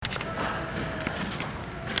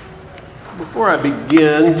Before I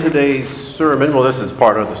begin today's sermon, well, this is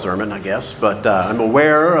part of the sermon, I guess, but I'm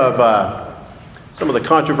aware of some of the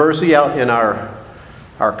controversy out in our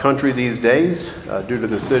country these days due to the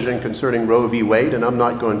decision concerning Roe v. Wade, and I'm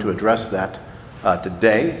not going to address that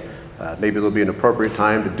today. Maybe there'll be an appropriate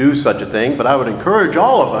time to do such a thing, but I would encourage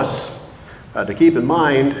all of us to keep in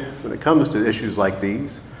mind when it comes to issues like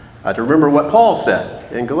these, to remember what Paul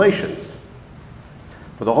said in Galatians.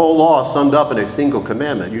 For the whole law is summed up in a single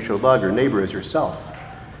commandment: you shall love your neighbor as yourself.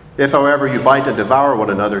 If, however, you bite and devour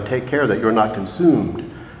one another, take care that you're not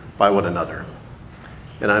consumed by one another.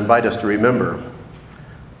 And I invite us to remember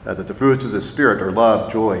that the fruits of the Spirit are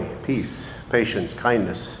love, joy, peace, patience,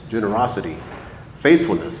 kindness, generosity,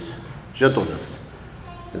 faithfulness, gentleness,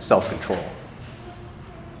 and self-control.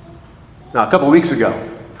 Now, a couple of weeks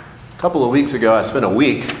ago, I spent a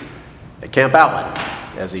week at Camp Allen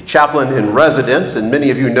as the chaplain in residence, and many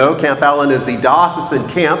of you know Camp Allen is the diocesan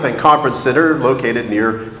camp and conference center located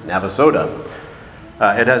near Navasota.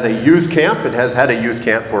 It has a youth camp. It has had a youth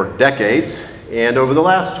camp for decades, and over the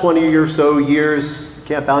last 20 or so years,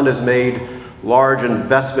 Camp Allen has made large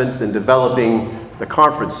investments in developing the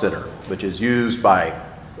conference center, which is used by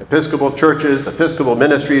Episcopal churches, Episcopal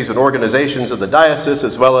ministries, and organizations of the diocese,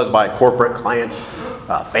 as well as by corporate clients.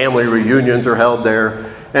 Family reunions are held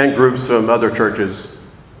there, and groups from other churches,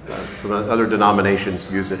 from other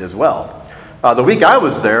denominations use it as well. The week I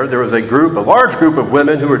was there was a large group of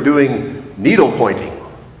women who were doing needle pointing.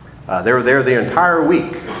 They were there the entire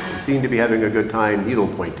week. They seemed to be having a good time needle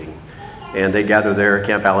pointing. And they gather there at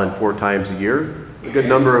Camp Allen 4 times a year. A good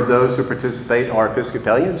number of those who participate are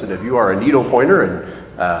Episcopalians, and if you are a needle pointer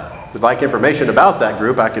and would like information about that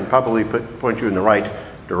group, I can probably point you in the right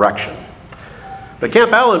direction. But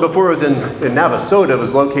Camp Allen, before it was in Navasota,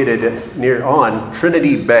 was located on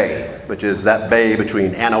Trinity Bay, which is that bay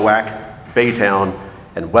between Anahuac, Baytown,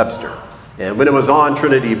 and Webster. And when it was on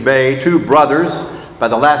Trinity Bay, 2 brothers by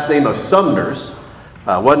the last name of Sumners,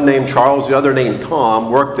 one named Charles, the other named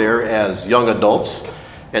Tom, worked there as young adults.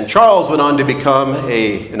 And Charles went on to become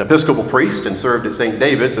an Episcopal priest and served at St.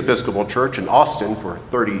 David's Episcopal Church in Austin for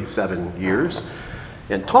 37 years.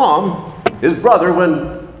 And Tom, his brother,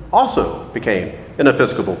 also became an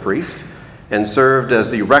Episcopal priest and served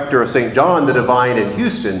as the rector of St. John the Divine in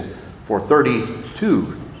Houston for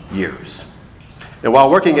 32 years. And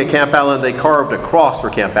while working at Camp Allen, they carved a cross for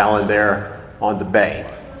Camp Allen there on the bay.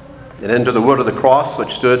 And into the wood of the cross, which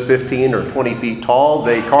stood 15 or 20 feet tall,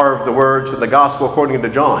 they carved the words of the Gospel according to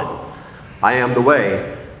John: I am the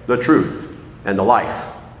way, the truth, and the life.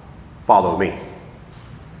 Follow me.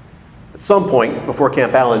 At some point before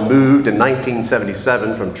Camp Allen moved in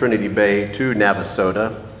 1977 from Trinity Bay to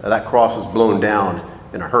Navasota, that cross was blown down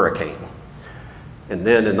in a hurricane. And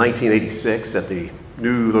then in 1986, at the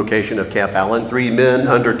new location of Camp Allen, 3 men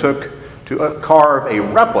undertook to carve a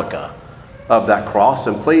replica of that cross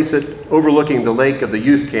and place it overlooking the lake of the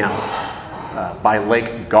youth camp by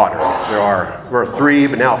Lake Goddard. There were 3,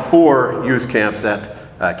 but now 4 youth camps at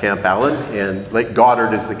Camp Allen, and Lake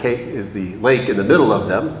Goddard is the lake in the middle of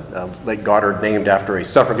them. Lake Goddard, named after a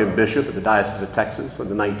suffragan bishop of the Diocese of Texas in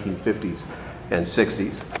the 1950s and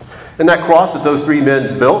 60s. And that cross that those 3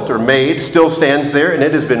 men built or made still stands there, and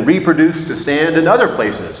it has been reproduced to stand in other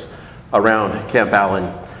places around Camp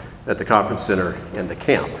Allen at the conference center and the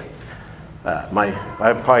camp.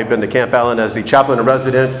 I've probably been to Camp Allen as the chaplain in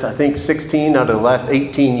residence, I think 16 out of the last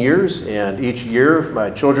 18 years, and each year my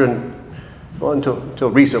children, until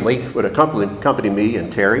recently, would accompany me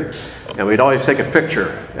and Terry, and we'd always take a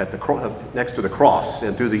picture at next to the cross.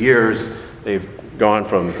 And through the years, they've gone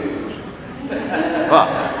from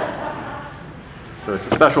up. So it's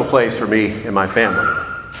a special place for me and my family.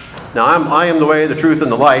 Now, I am the way, the truth,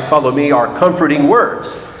 and the life. Follow me are comforting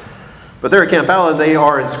words. But there at Camp Allen, they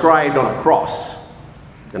are inscribed on a cross.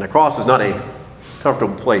 And a cross is not a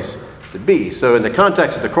comfortable place to be. So in the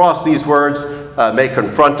context of the cross, these words may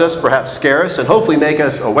confront us, perhaps scare us, and hopefully make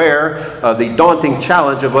us aware of the daunting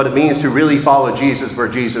challenge of what it means to really follow Jesus where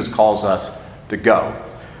Jesus calls us to go.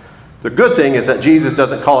 The good thing is that Jesus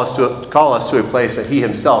doesn't call us to a place that he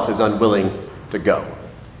himself is unwilling to go.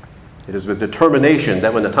 It is with determination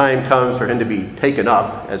that when the time comes for him to be taken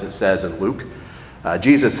up, as it says in Luke,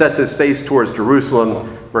 Jesus sets his face towards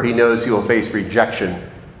Jerusalem, where he knows he will face rejection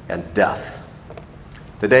and death.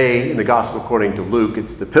 Today, in the Gospel according to Luke,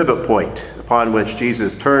 it's the pivot point upon which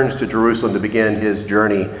Jesus turns to Jerusalem to begin his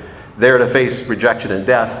journey, there to face rejection and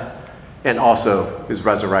death, and also his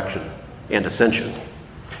resurrection and ascension.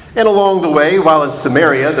 And along the way, while in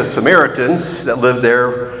Samaria, the Samaritans that lived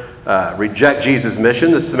there reject Jesus'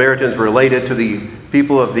 mission. The Samaritans were related to the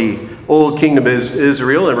people of the Old Kingdom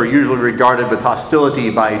Israel and were usually regarded with hostility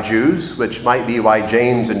by Jews, which might be why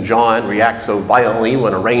James and John react so violently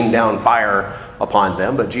when a rain down fire upon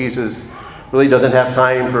them. But Jesus really doesn't have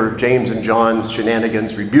time for James and John's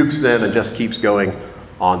shenanigans, rebukes them, and just keeps going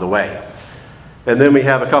on the way. And then we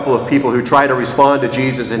have a couple of people who try to respond to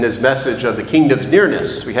Jesus in his message of the kingdom's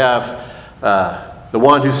nearness. We have the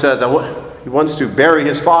one who says he wants to bury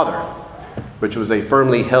his father, which was a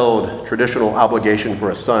firmly held traditional obligation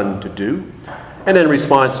for a son to do. And in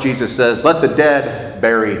response, Jesus says, let the dead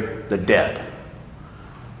bury the dead.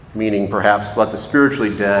 Meaning perhaps let the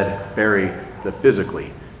spiritually dead bury the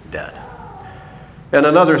physically dead. And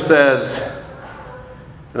another says,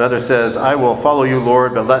 I will follow you,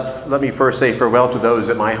 Lord, but let me first say farewell to those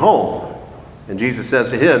at my home. And Jesus says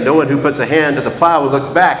to him, no one who puts a hand to the plow and looks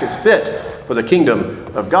back is fit for the kingdom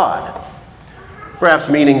of God.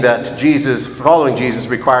 Perhaps meaning that following Jesus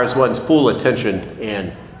requires one's full attention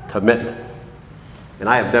and commitment. And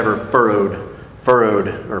I have never furrowed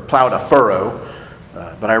or plowed a furrow,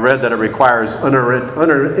 but I read that it requires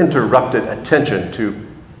uninterrupted attention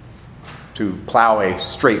to plow a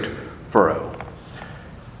straight furrow.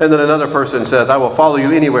 And then another person says, I will follow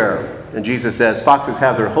you anywhere. And Jesus says, foxes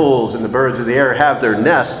have their holes and the birds of the air have their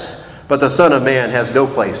nests, but the Son of Man has no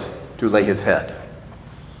place to lay his head.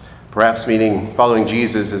 Perhaps meaning following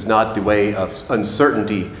Jesus is not the way of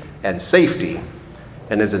uncertainty and safety,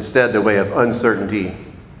 and is instead the way of uncertainty,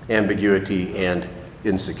 ambiguity, and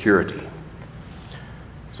insecurity.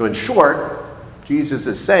 So in short, Jesus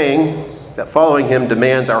is saying that following him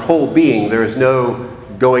demands our whole being. There is no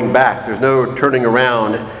going back. There's no turning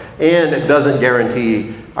around, and it doesn't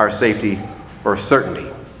guarantee our safety or certainty.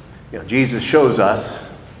 Jesus shows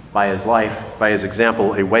us by his life, by his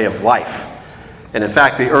example, a way of life. And in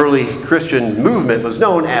fact, the early Christian movement was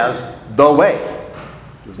known as the way.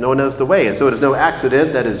 It was known as the way. And so it is no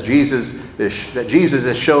accident that Jesus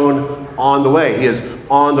is shown on the way. He is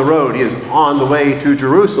on the road. He is on the way to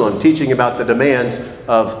Jerusalem, teaching about the demands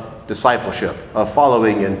of discipleship, of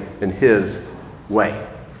following in his way.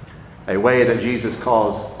 A way that Jesus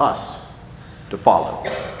calls us to follow.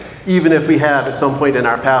 Even if we have at some point in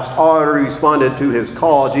our past already responded to his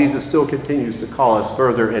call, Jesus still continues to call us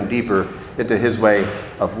further and deeper into his way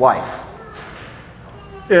of life.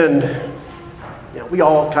 And we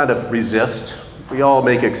all kind of resist. We all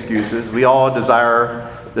make excuses. We all desire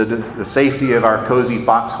the safety of our cozy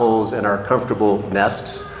foxholes and our comfortable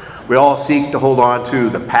nests. We all seek to hold on to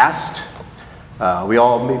the past. We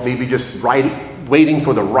all maybe just waiting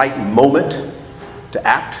for the right moment to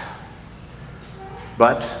act.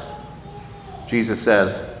 But Jesus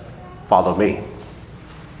says, follow me.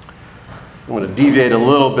 I'm going to deviate a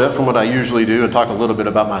little bit from what I usually do and talk a little bit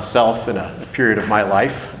about myself in a period of my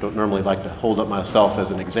life. I don't normally like to hold up myself as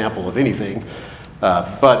an example of anything.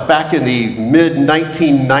 But back in the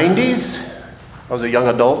mid-1990s, I was a young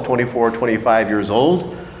adult, 24, 25 years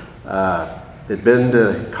old. Had been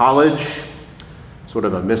to college, sort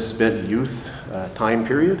of a misspent youth time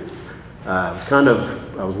period. I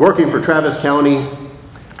was working for Travis County,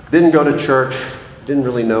 didn't go to church, didn't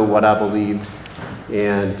really know what I believed,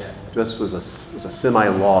 and just was a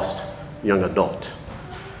semi-lost young adult.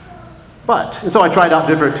 And so I tried out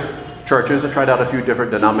different churches, I tried out a few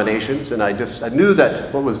different denominations, and I knew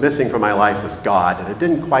that what was missing from my life was God, and I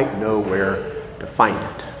didn't quite know where to find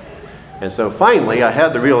it. And so finally I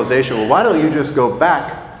had the realization, well, why don't you just go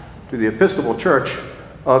back to the Episcopal Church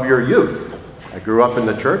of your youth? I grew up in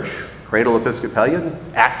the church, cradle Episcopalian,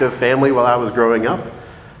 active family while I was growing up.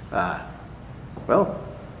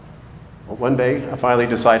 One day I finally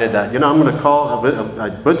decided that, I'm going to call. I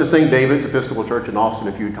went to St. David's Episcopal Church in Austin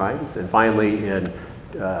a few times, and finally in,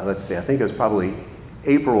 I think it was probably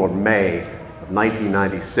April or May of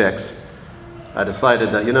 1996, I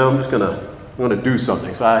decided that, I'm just going to do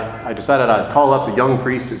something. So I decided I'd call up the young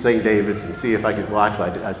priest at St. David's and see if I could,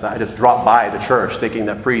 I just dropped by the church thinking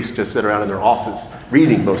that priests just sit around in their office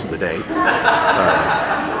reading most of the day.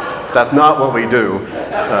 That's not what we do.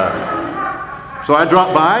 So I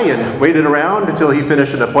dropped by and waited around until he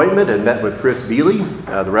finished an appointment and met with Chris Bealey,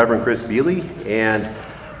 the Reverend Chris Bealey. And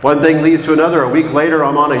one thing leads to another. A week later,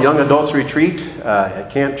 I'm on a young adults retreat at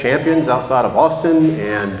Camp Champions outside of Austin,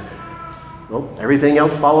 and everything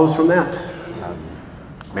else follows from that.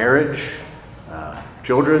 Marriage,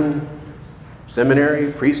 children,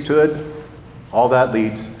 seminary, priesthood, all that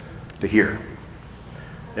leads to here.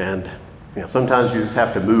 And sometimes you just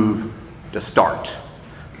have to move to start.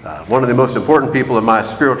 One of the most important people in my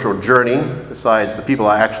spiritual journey, besides the people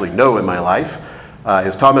I actually know in my life,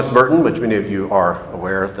 is Thomas Merton, which many of you are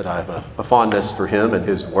aware that I have a fondness for him and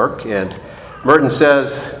his work. And Merton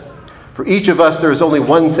says, For each of us, there is only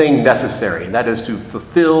one thing necessary, and that is to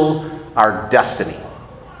fulfill our destiny.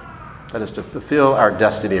 That is to fulfill our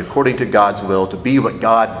destiny according to God's will, to be what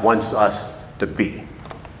God wants us to be.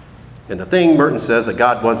 And the thing Merton says that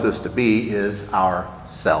God wants us to be is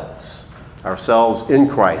ourselves. Ourselves in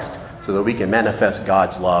Christ, so that we can manifest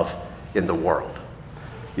God's love in the world.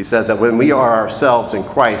 He says that when we are ourselves in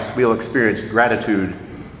Christ, we'll experience gratitude,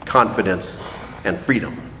 confidence, and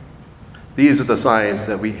freedom. These are the signs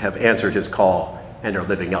that we have answered his call and are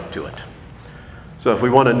living up to it. So if we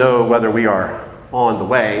want to know whether we are on the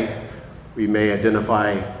way, we may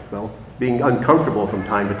identify, being uncomfortable from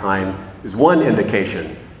time to time is one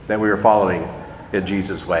indication that we are following in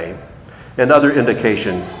Jesus' way. And other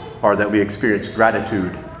indications are that we experience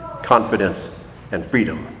gratitude, confidence, and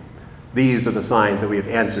freedom. These are the signs that we have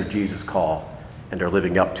answered Jesus' call and are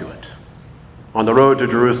living up to it. On the road to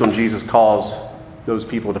Jerusalem, Jesus calls those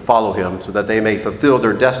people to follow him so that they may fulfill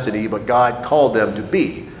their destiny, but God called them to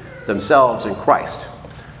be themselves in Christ.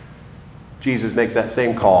 Jesus makes that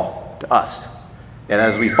same call to us. And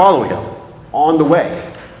as we follow him on the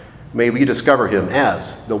way, may we discover him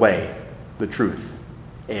as the way, the truth,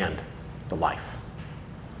 and the life.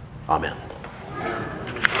 Amen.